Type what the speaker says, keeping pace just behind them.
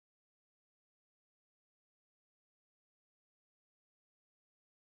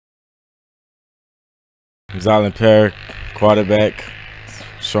Zolin Perry, quarterback,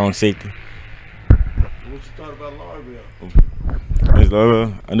 strong safety. What you thought about Larville?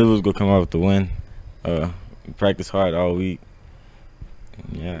 I knew we was gonna come out with the win. We practiced hard all week.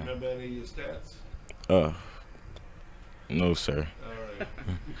 Yeah. Remember any of your stats? No, sir. All right.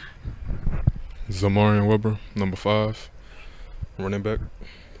 Zamarian Weber, number 5, running back.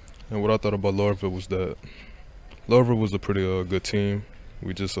 And what I thought about Larville was that Larville was a pretty good team.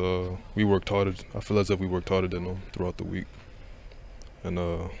 We worked harder. I feel as if we worked harder than them throughout the week. And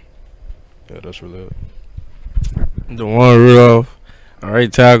yeah, that's really it. DeJuan Rudolph, all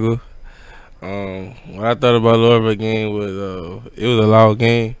right tackle. What I thought about Larville game was it was a loud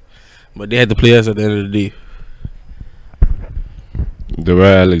game, but they had to play us at the end of the day. Darrell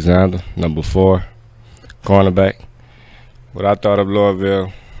Alexander, number 4, cornerback. What I thought of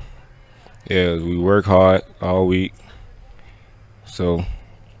Louisville is we work hard all week, so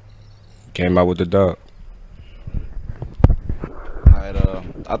came out with the dub. All right,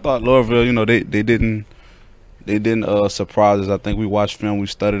 I thought Louisville, you know, they didn't surprise us. I think we watched film, we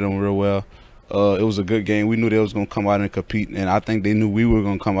studied them real well. It was a good game. We knew they was gonna come out and compete, and I think they knew we were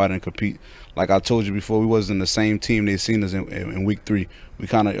gonna come out and compete. Like I told you before, we wasn't the same team they seen us in week 3. We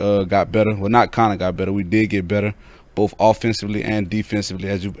kind of got better. Well, not kind of got better. We did get better, both offensively and defensively.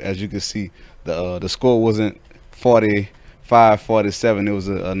 As you can see, the score wasn't 45-47. It was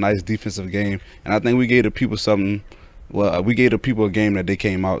a nice defensive game, and I think we gave the people something. Well, we gave the people a game that they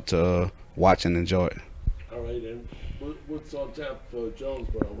came out to watch and enjoy. All right, and what's on tap for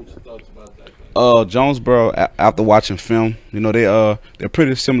Jonesboro? What's your thoughts about that game? Jonesboro, after watching film, you know, they're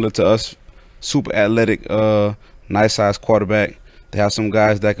pretty similar to us. Super athletic, nice size quarterback. They have some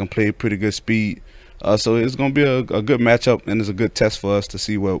guys that can play pretty good speed. So it's gonna be a good matchup, and it's a good test for us to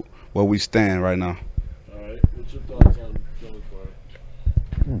see where we stand right now. All right, what's your thoughts on Jonesboro?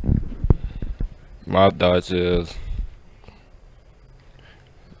 My thoughts is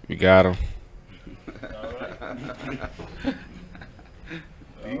we got them. All right.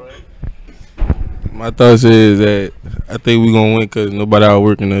 All right. My thoughts is that I think we're gonna win because nobody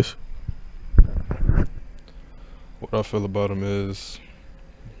outworking us. What I feel about them is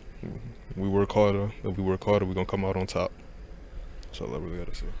we work harder. If we work harder, we're going to come out on top. That's all I really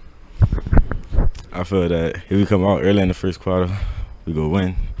got to say. I feel that if we come out early in the first quarter, we go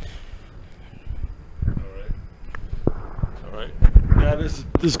win. All right. Now this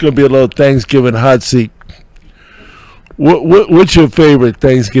is gonna be a little Thanksgiving hot seat. What's your favorite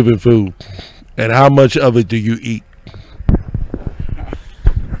Thanksgiving food, and how much of it do you eat?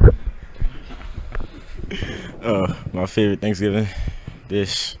 My favorite Thanksgiving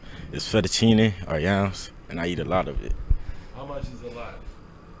dish is fettuccine or yams, and I eat a lot of it. How much is a lot?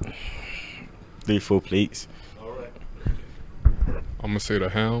 3-4 plates. All right. I'm going to say the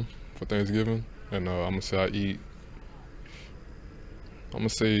ham for Thanksgiving, and I'm going to say I'm going to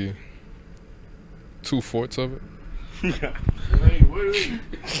say 2/4 of it. Hey, wait.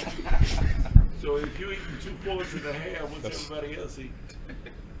 So if you eating 2/4 of the ham, what's everybody else eating?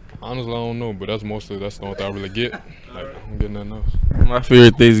 Honestly, I don't know, but that's the only thing I really get. Like, I don't get nothing else. My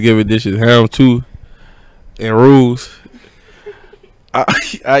favorite Thanksgiving dish is ham too, and rolls.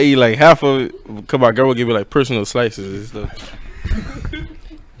 I eat like half of it. Cause my girl will give me like personal slices and stuff.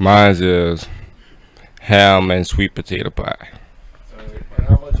 Mine is ham and sweet potato pie. All right. And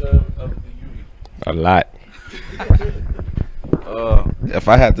how much of it do you eat? A lot. If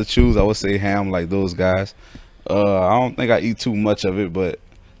I had to choose, I would say ham, like those guys. I don't think I eat too much of it, but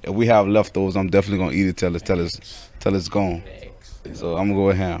if we have leftovers, I'm definitely gonna eat it till it's gone. So I'm gonna go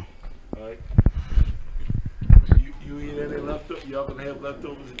with ham. All right. You eat any leftovers? Y'all gonna have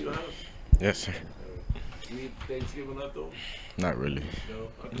leftovers in your house? Yes, sir. You eat Thanksgiving leftovers? Not really.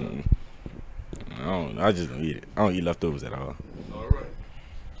 No. Okay. I don't. I just don't eat it. I don't eat leftovers at all. All right.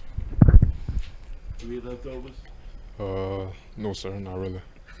 You eat leftovers? No, sir, not really.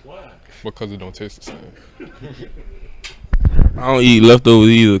 Why? Because it don't taste the same. I don't eat leftovers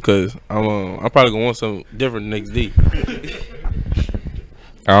either because I'm probably gonna want something different the next day.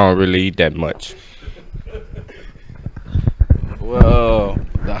 I don't really eat that much. Well,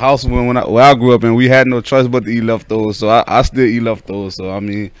 the house where I grew up in, we had no choice but to eat leftovers, so I still eat leftovers. So I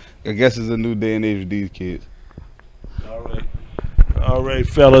mean, I guess it's a new day and age with these kids. All right. All right,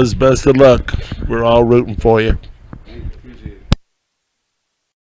 fellas, best of luck. We're all rooting for you.